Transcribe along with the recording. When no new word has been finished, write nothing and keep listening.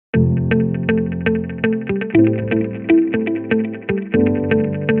Okay,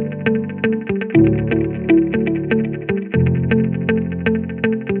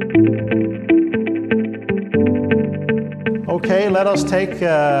 let us take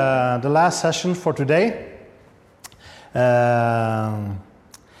the last session for today. And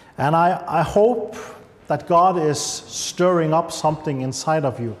I hope that God is stirring up something inside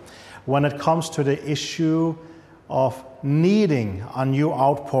of you when it comes to the issue of needing a new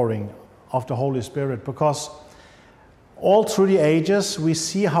outpouring of the Holy Spirit, because all through the ages we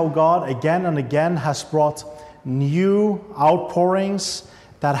see how God again and again has brought new outpourings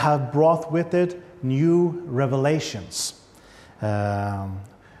that have brought with it new revelations. All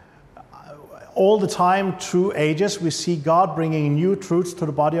the time through ages we see God bringing new truths to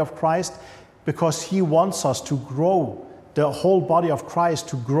the body of Christ, because He wants us to grow, the whole body of Christ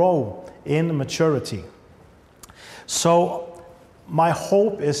to grow in maturity. So my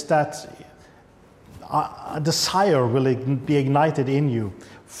hope is that a desire will be ignited in you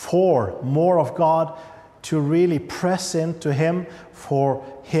for more of God, to really press into Him, for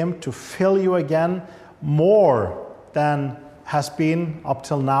Him to fill you again more than has been up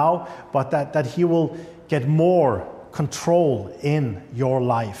till now, but that He will get more control in your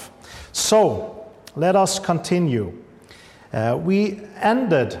life. So let us continue. We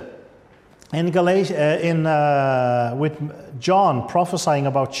ended in with John prophesying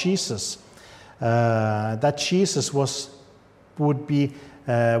about Jesus, that Jesus would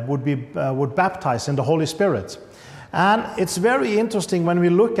baptize in the Holy Spirit. And it's very interesting when we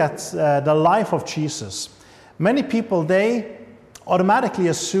look at the life of Jesus. Many people, they automatically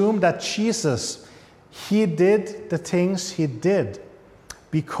assume that Jesus, He did the things He did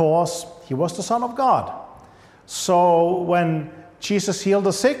because He was the Son of God. So when Jesus healed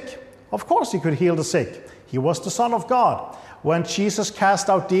the sick, of course He could heal the sick. He was the Son of God. When Jesus cast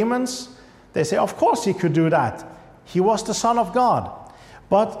out demons, they say, of course He could do that. He was the Son of God.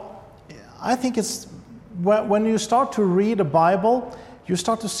 But I think it's when you start to read the Bible, you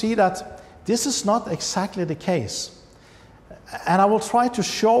start to see that this is not exactly the case. And I will try to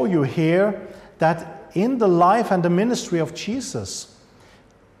show you here that in the life and the ministry of Jesus,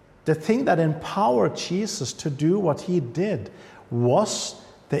 the thing that empowered Jesus to do what He did was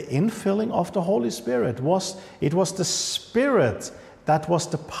the infilling of the Holy Spirit. It was the Spirit that was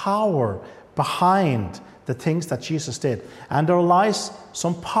the power behind the things that Jesus did. And there lies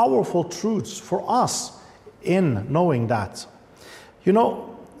some powerful truths for us in knowing that. You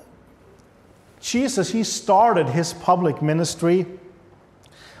know, Jesus, He started His public ministry,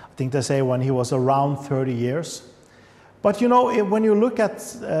 I think they say when He was around 30 years. But you know, when you look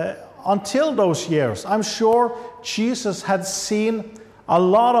at, until those years, I'm sure Jesus had seen a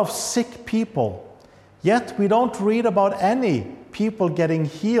lot of sick people. Yet we don't read about any people getting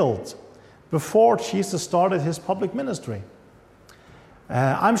healed before Jesus started His public ministry.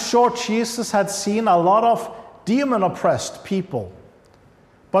 I'm sure Jesus had seen a lot of demon-oppressed people.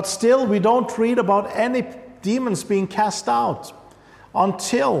 But still, we don't read about any demons being cast out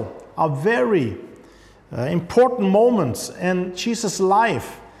until a very important moment in Jesus'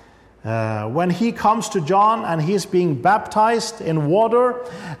 life, when He comes to John and He's being baptized in water,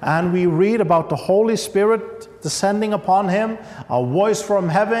 and we read about the Holy Spirit descending upon Him, a voice from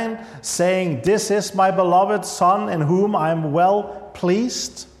heaven saying, "This is my beloved Son in whom I am well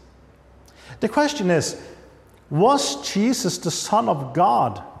pleased." The question is, was Jesus the Son of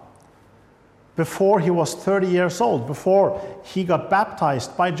God before He was 30 years old, before He got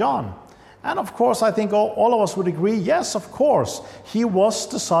baptized by John? And of course, I think all of us would agree, yes, of course, He was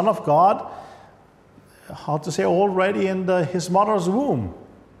the Son of God, already in His mother's womb.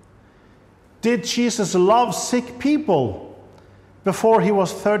 Did Jesus love sick people before He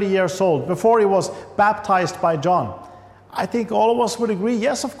was 30 years old, before He was baptized by John? I think all of us would agree,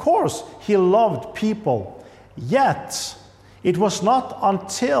 yes, of course, He loved people. Yet, it was not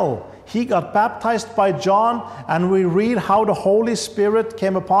until He got baptized by John and we read how the Holy Spirit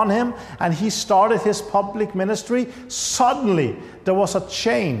came upon Him and He started His public ministry, suddenly there was a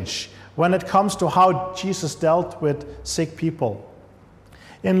change when it comes to how Jesus dealt with sick people.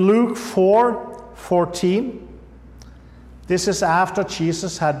 In Luke 4:14, this is after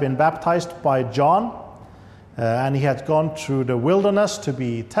Jesus had been baptized by John, and He had gone through the wilderness to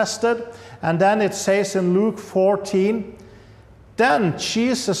be tested. And then it says in Luke 14, "Then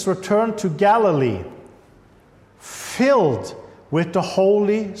Jesus returned to Galilee, filled with the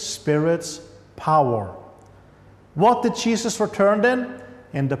Holy Spirit's power." What did Jesus return in?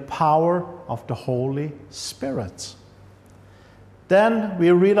 In the power of the Holy Spirit. Then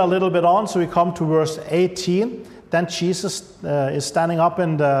we read a little bit on, so we come to verse 18. then Jesus is standing up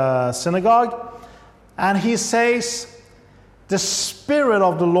in the synagogue, and he says, "The Spirit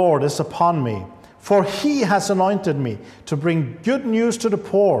of the Lord is upon me, for he has anointed me to bring good news to the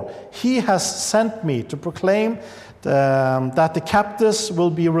poor. He has sent me to proclaim that the captives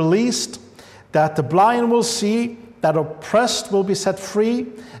will be released, that the blind will see, that oppressed will be set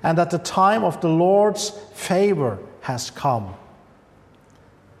free, and that the time of the Lord's favor has come."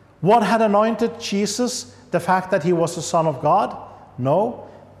 What had anointed Jesus? The fact that he was the Son of God? No.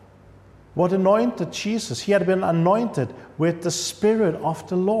 What anointed Jesus? He had been anointed with the Spirit of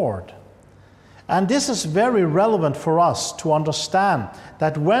the Lord. And this is very relevant for us to understand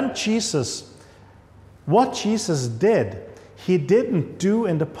that what Jesus did, he didn't do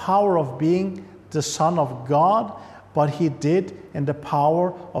in the power of being the Son of God, but he did in the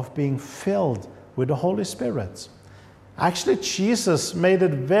power of being filled with the Holy Spirit. Actually, Jesus made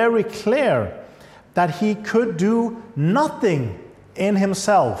it very clear that he could do nothing in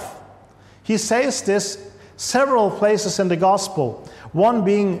himself. He says this several places in the gospel, one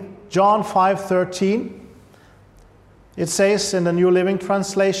being John 5:13. It says in the New Living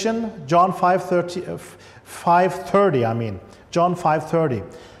Translation, John 5:30,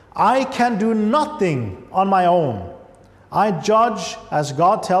 "I can do nothing on my own. I judge as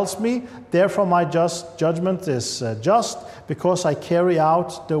God tells me, therefore my judgment is just, because I carry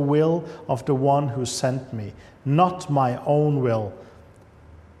out the will of the one who sent me, not my own will."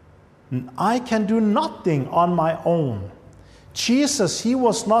 I can do nothing on my own. Jesus, he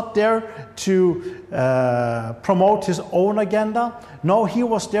was not there to promote his own agenda. No, he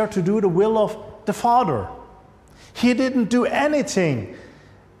was there to do the will of the Father. He didn't do anything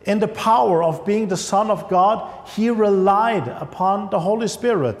in the power of being the Son of God. He relied upon the Holy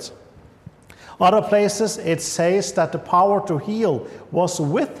Spirit. Other places it says that the power to heal was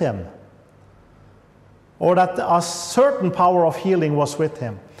with him, or that a certain power of healing was with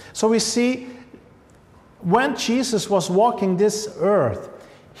him. So we see when Jesus was walking this earth,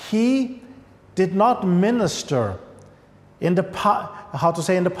 he did not minister in the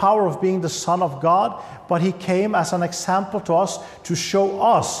power of being the Son of God, but he came as an example to us to show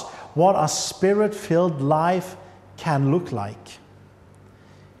us what a Spirit-filled life can look like.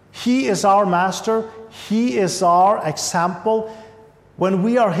 He is our master. He is our example. When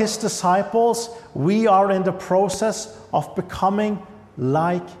we are his disciples, we are in the process of becoming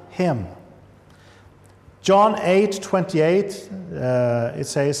like him. John 8:28, it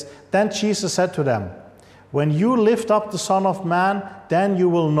says, "Then Jesus said to them, 'When you lift up the Son of Man, then you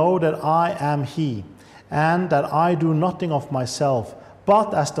will know that I am he, and that I do nothing of myself,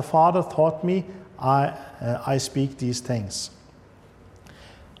 but as the Father taught me, I speak these things.'"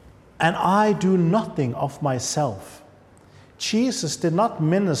 And I do nothing of myself. Jesus did not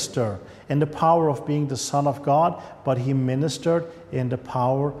minister in the power of being the Son of God, but he ministered in the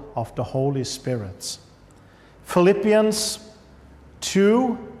power of the Holy Spirit. Philippians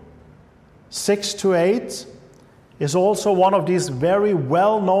 2:6-8 is also one of these very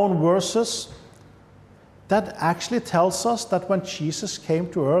well-known verses that actually tells us that when Jesus came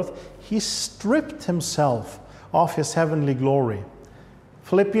to earth, he stripped himself of his heavenly glory.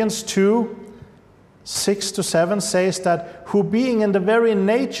 Philippians 2:6-7 says that, "Who being in the very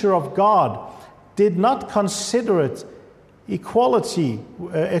nature of God, did not consider it equality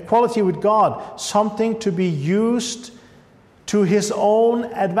with God something to be used to his own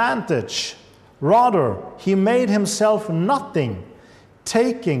advantage. Rather, he made himself nothing,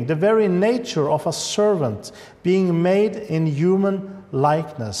 taking the very nature of a servant, being made in human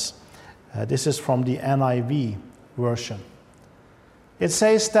likeness." This is from the NIV version. It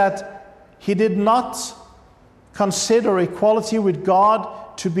says that he did not consider equality with God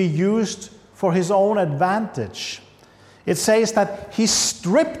to be used for his own advantage. It says that he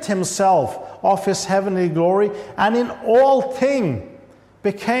stripped himself of his heavenly glory and in all things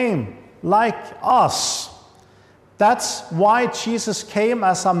became like us. That's why Jesus came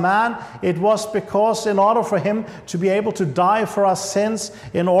as a man. It was because in order for him to be able to die for our sins,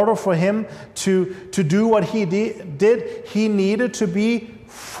 in order for him to do what he did, he needed to be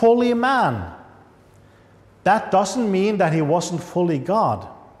fully man. That doesn't mean that he wasn't fully God.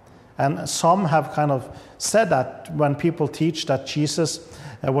 And some have kind of said that when people teach that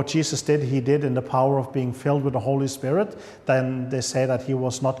what Jesus did, he did in the power of being filled with the Holy Spirit, then they say that he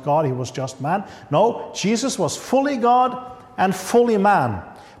was not God, he was just man. No, Jesus was fully God and fully man.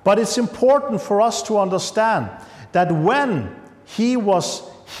 But it's important for us to understand that when he was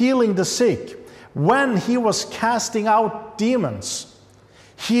healing the sick, when he was casting out demons,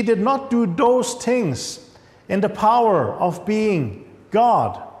 he did not do those things in the power of being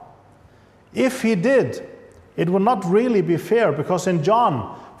God. If he did, it would not really be fair, because in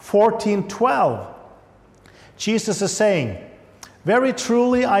John 14:12, Jesus is saying, "Very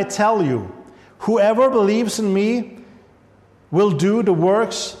truly I tell you, whoever believes in me will do the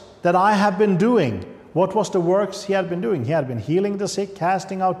works that I have been doing." What was the works he had been doing? He had been healing the sick,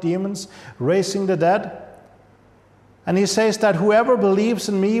 casting out demons, raising the dead. And he says that whoever believes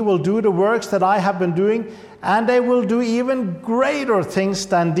in me will do the works that I have been doing, and they will do even greater things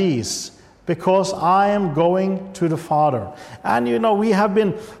than these, because I am going to the Father. And we have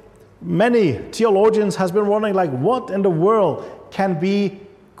been, many theologians has been wondering, like, what in the world can be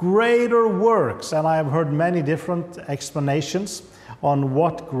greater works? And I have heard many different explanations on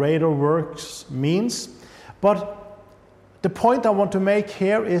what greater works means. But the point I want to make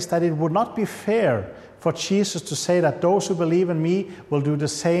here is that it would not be fair for Jesus to say that those who believe in me will do the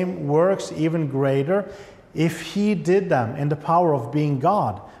same works, even greater, if he did them in the power of being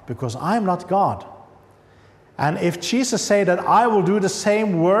God, because I'm not God. And if Jesus said that I will do the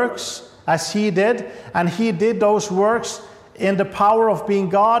same works as he did, and he did those works in the power of being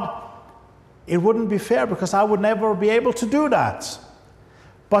God, it wouldn't be fair, because I would never be able to do that.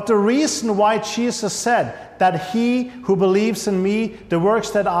 But the reason why Jesus said that he who believes in me, the works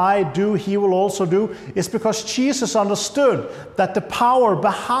that I do, he will also do, is because Jesus understood that the power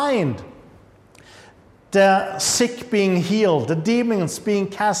behind the sick being healed, the demons being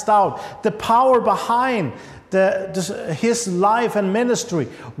cast out, the power behind his life and ministry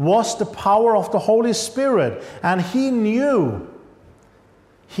was the power of the Holy Spirit. And he knew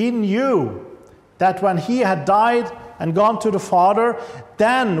that when he had died and gone to the Father,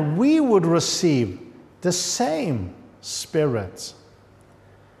 then we would receive the same Spirit.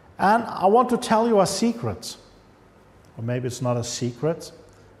 And I want to tell you a secret. Or maybe it's not a secret.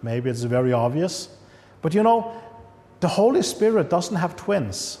 Maybe it's very obvious. But the Holy Spirit doesn't have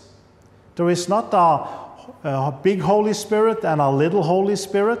twins. There is not a big Holy Spirit and a little Holy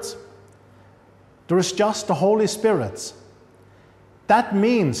Spirit. There is just the Holy Spirit. That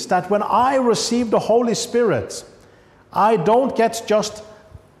means that when I receive the Holy Spirit, I don't get just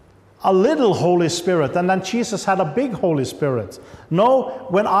a little Holy Spirit, and then Jesus had a big Holy Spirit. No,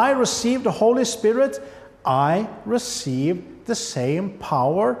 when I receive the Holy Spirit, I receive the same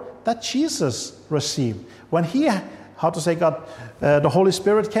power that Jesus received when he, got the Holy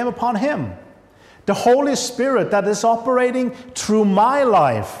Spirit came upon him. The Holy Spirit that is operating through my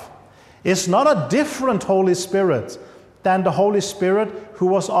life is not a different Holy Spirit than the Holy Spirit who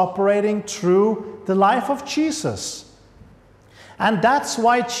was operating through the life of Jesus. And that's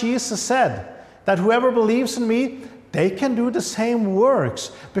why Jesus said that whoever believes in me, they can do the same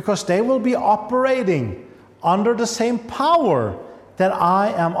works, because they will be operating under the same power that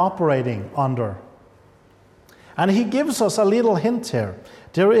I am operating under. And he gives us a little hint here.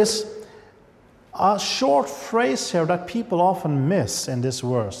 There is a short phrase here that people often miss in this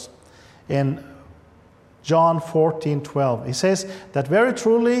verse. In John 14:12, he says that very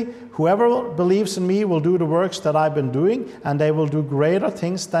truly, whoever believes in me will do the works that I've been doing, and they will do greater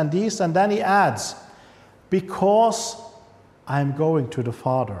things than these. And then he adds, because I'm going to the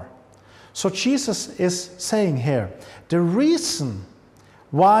Father. So Jesus is saying here, the reason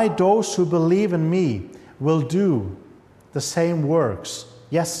why those who believe in me will do the same works,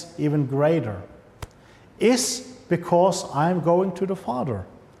 yes, even greater, is because I'm going to the Father.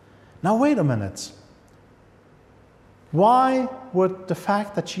 Now wait a minute. Why would the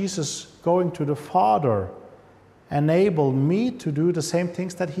fact that Jesus going to the Father enable me to do the same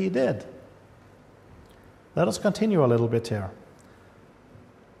things that he did? Let us continue a little bit here.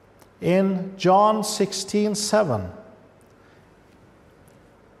 In John 16:7,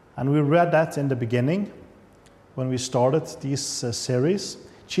 and we read that in the beginning when we started this series,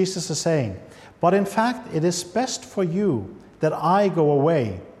 Jesus is saying, but in fact it is best for you that I go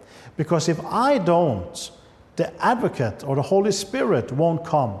away, because if I don't, the Advocate or the Holy Spirit won't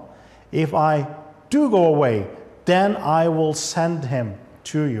come. If I do go away, then I will send him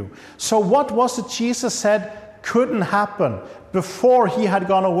to you. So what was it Jesus said couldn't happen before he had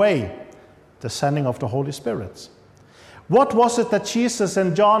gone away? The sending of the Holy Spirit. What was it that Jesus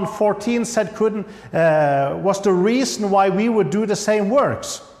in John 14 said was the reason why we would do the same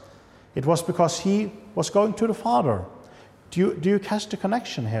works? It was because he was going to the Father. Do you catch the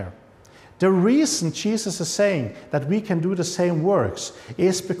connection here? The reason Jesus is saying that we can do the same works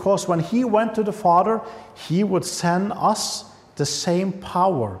is because when he went to the Father, he would send us the same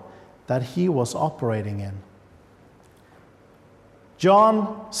power that he was operating in.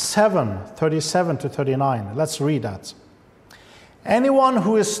 John 7:37-39. Let's read that. Anyone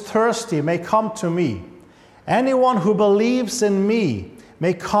who is thirsty may come to me. Anyone who believes in me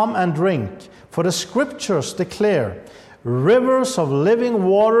may come and drink. For the scriptures declare, rivers of living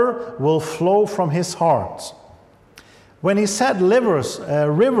water will flow from his heart. When he said living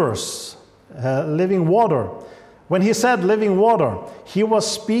water, when he said living water, he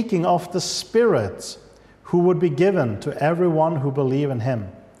was speaking of the Spirit who would be given to everyone who believe in him.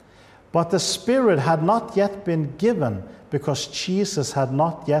 But the Spirit had not yet been given because Jesus had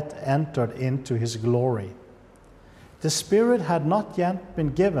not yet entered into his glory. The Spirit had not yet been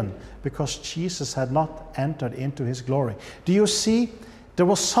given because Jesus had not entered into his glory. Do you see? There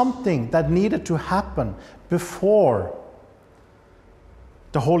was something that needed to happen before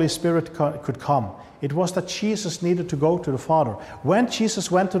the Holy Spirit could come. It was that Jesus needed to go to the Father. When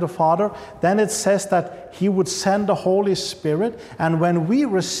Jesus went to the Father, then it says that he would send the Holy Spirit. And when we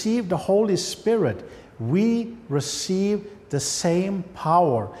receive the Holy Spirit, we receive the same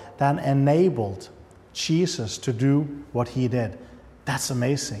power that enabled Jesus to do what he did. That's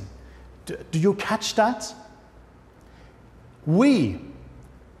amazing. Do you catch that? We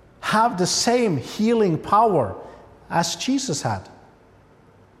have the same healing power as Jesus had.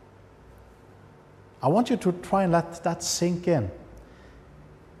 I want you to try and let that sink in.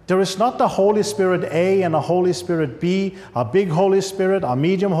 There is not the Holy Spirit A and a Holy Spirit B, a big Holy Spirit, a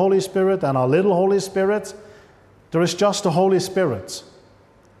medium Holy Spirit, and a little Holy Spirit. There is just the Holy Spirit.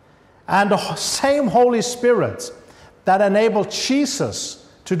 And the same Holy Spirit that enabled Jesus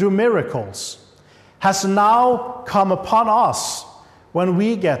to do miracles has now come upon us when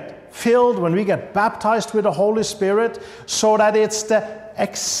we get filled, when we get baptized with the Holy Spirit, so that it's the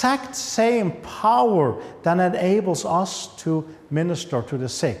exact same power that enables us to minister to the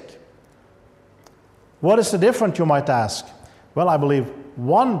sick. What is the difference, you might ask? Well, I believe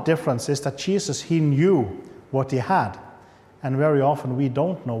one difference is that Jesus, he knew what he had. And very often we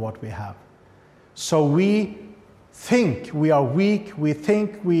don't know what we have. So we think we are weak. We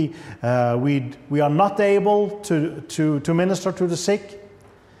think we are not able to minister to the sick.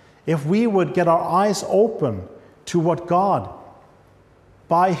 If we would get our eyes open to what God,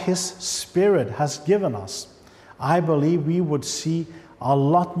 by his Spirit, has given us, I believe we would see a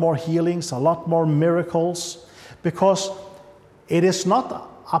lot more healings, a lot more miracles, because it is not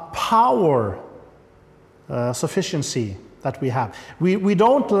a power sufficiency that we have. We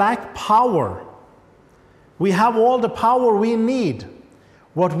don't lack power. We have all the power we need.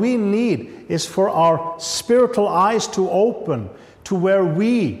 What we need is for our spiritual eyes to open to where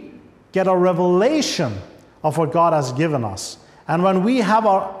we get a revelation of what God has given us. And when we have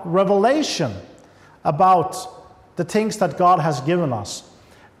a revelation about the things that God has given us,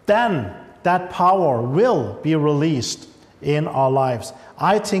 then that power will be released in our lives.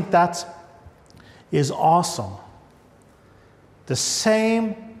 I think that is awesome. The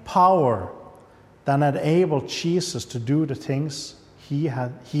same power that enabled Jesus to do the things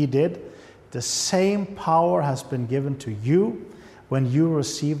he did, the same power has been given to you when you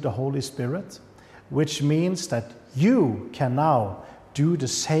receive the Holy Spirit, which means that you can now do the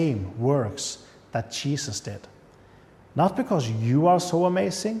same works that Jesus did. Not because you are so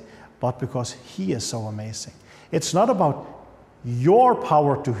amazing, but because he is so amazing. It's not about your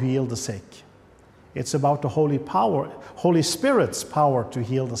power to heal the sick. It's about the Holy Spirit's power to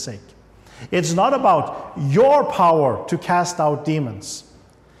heal the sick. It's not about your power to cast out demons,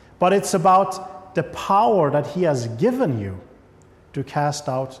 but it's about the power that he has given you to cast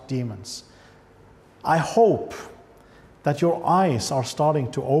out demons. I hope that your eyes are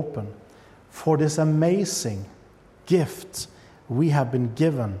starting to open for this amazing gift we have been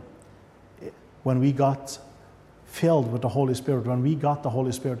given when we got filled with the Holy Spirit, when we got the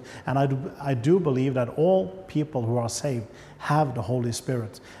Holy Spirit. And I do believe that all people who are saved have the Holy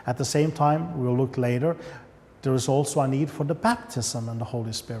Spirit. At the same time, we'll look later, there is also a need for the baptism in the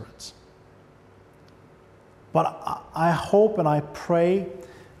Holy Spirit. But I hope and I pray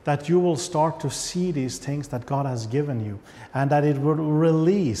that you will start to see these things that God has given you, and that it will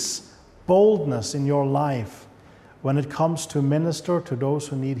release boldness in your life when it comes to minister to those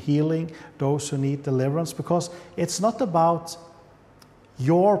who need healing, those who need deliverance, because it's not about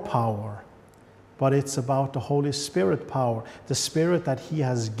your power, but it's about the Holy Spirit power, the Spirit that he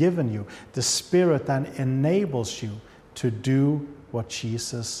has given you, the Spirit that enables you to do what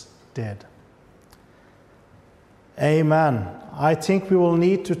Jesus did. Amen. I think we will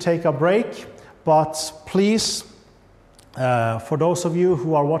need to take a break, but please, for those of you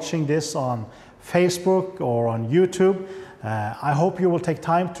who are watching this on Facebook or on YouTube, I hope you will take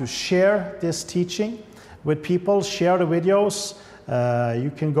time to share this teaching with people, share the videos.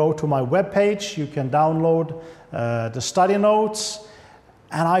 You can go to my webpage, you can download the study notes,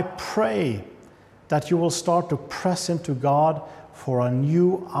 and I pray that you will start to press into God for a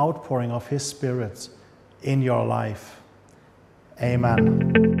new outpouring of His Spirit in your life.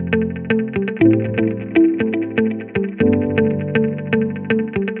 Amen.